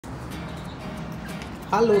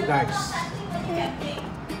Hello guys.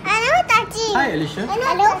 Hello Tati. Hi Aleysha.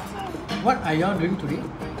 Hello. What are y'all doing today?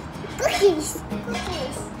 Cookies.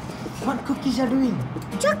 Cookies. What cookies are doing?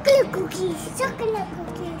 Chocolate cookies. Chocolate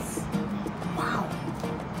cookies. Wow.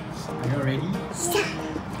 Are you ready? Yeah.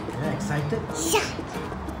 Are you excited? Yeah.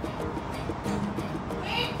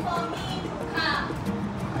 Wait for me to come.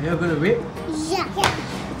 Are you gonna wait? Yeah. Yeah.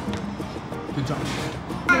 Good job.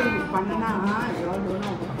 Banana, you all don't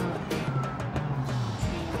know.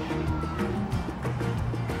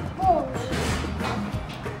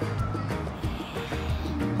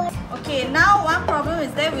 Okay, now one problem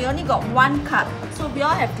is that we only got one cup. So we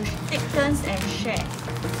all have to take turns and share.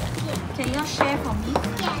 Can you all share for me?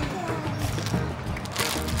 Okay,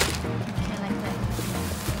 like that.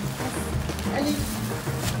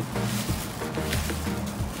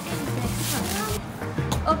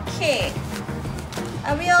 Okay.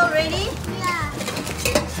 Are we all ready? Yeah.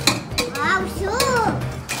 Wow, sure.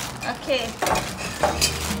 Okay.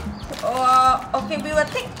 Okay, we will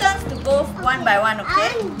take turns to go one by one,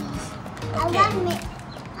 okay? I Okay. want me.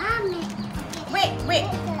 Wait.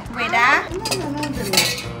 No.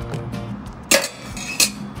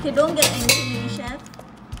 Okay, don't get anything, mini chef.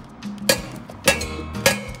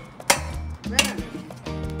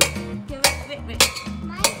 Okay, wait.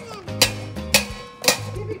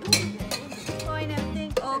 Pour in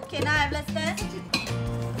everything. Okay, now let's test.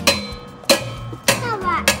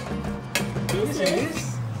 This is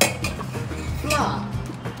flour.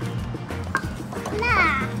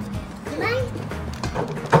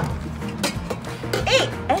 Hey,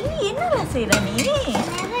 Aly, என்னடா செய்ற நீ?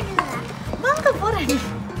 வாங்க போறேன்.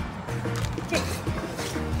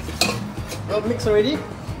 Well, mix already?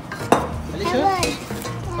 Aleysha?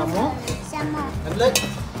 Some more? Evolette?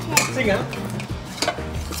 Sing ah?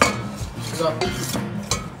 Go.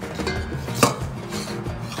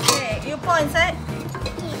 Okay, you pour inside.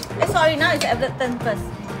 Sorry, now it's Evolette turn first.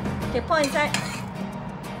 Okay, pour inside.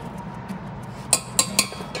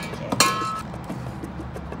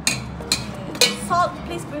 Salt,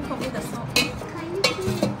 please bring for me the salt.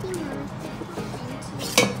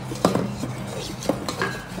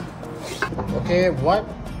 Okay,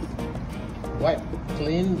 wipe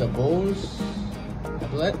clean the bowls.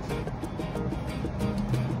 Evolette.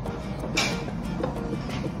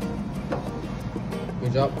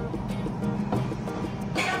 Good job.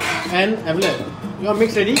 And Evolette, your mix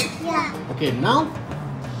ready? Yeah. Okay, now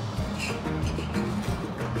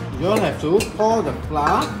you all have to pour the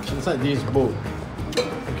flour inside this bowl.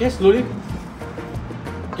 Okay, slowly.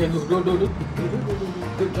 Okay, do.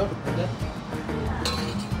 Good job. Like that.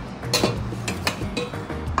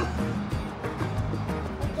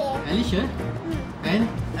 Aleysha and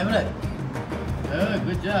Evolette. Oh,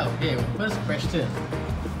 good job. Okay, first question.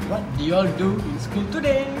 What do you all do in school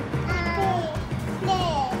today?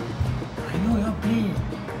 I know you all play.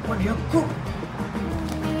 What do you all cook?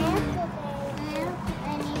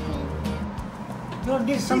 You all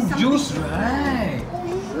did some juice, right?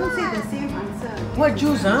 Don't say the same answer. What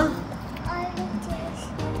juice, huh?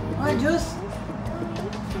 What juice?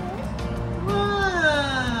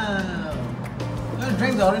 Wow! You all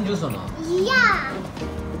drank the orange juice or not? Yeah.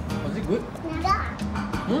 Was it good?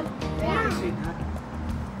 Hmm? Very sweetheart.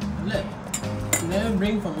 Evolette, you never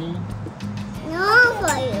bring for me. No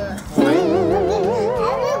for you. Why?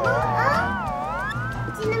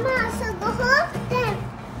 Cinema also go home. Then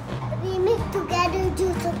we mix together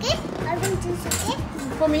juice, okay? Orange juice, okay?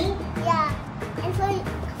 For me? Yeah. And for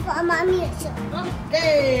mommy also.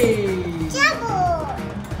 Okay! Cabut.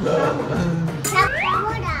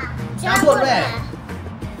 Cabut where?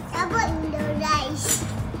 Cabut in the rice.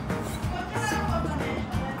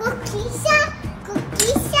 Cookies,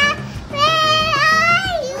 where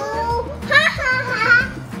are you? Ha ha ha.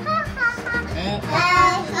 Ha ha ha. Eh, Where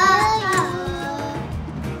are you?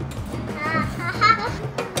 Ha ha ha.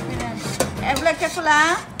 Evolette, careful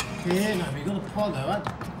lah. Okay, now we're gonna pour the what?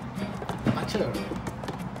 Butter.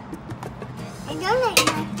 I don't like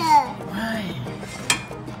butter. Why?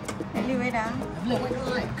 Aly, wait ah. Evolette, what do you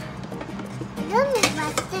like? I don't like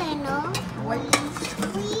butter, you know. Why?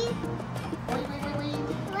 Wait.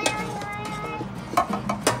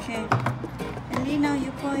 Okay. Aly, now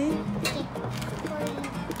you pour in.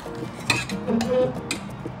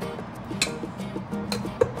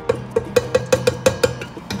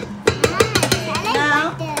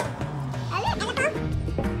 Now.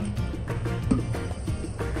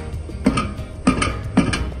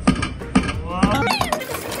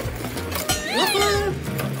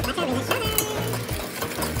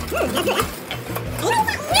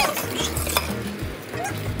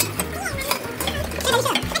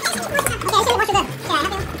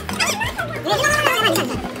 Okay,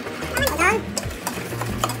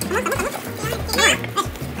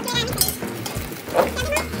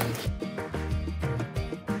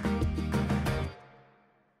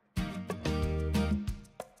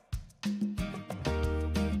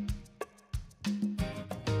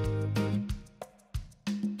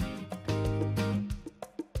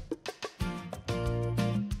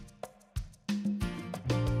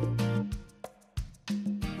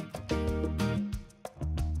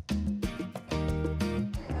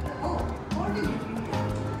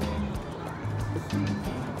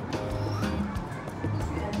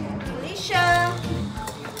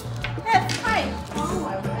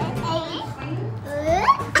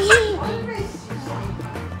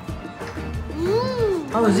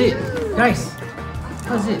 How is it? Guys,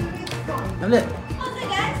 how is it? Evolette? How's it,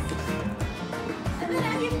 guys? Evolette,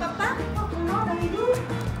 I give Papa.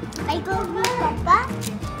 I go with Papa.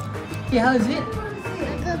 Hey, how is it?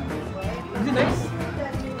 I go Is it nice?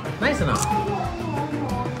 Nice or not?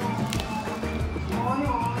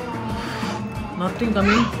 Nothing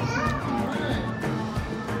coming?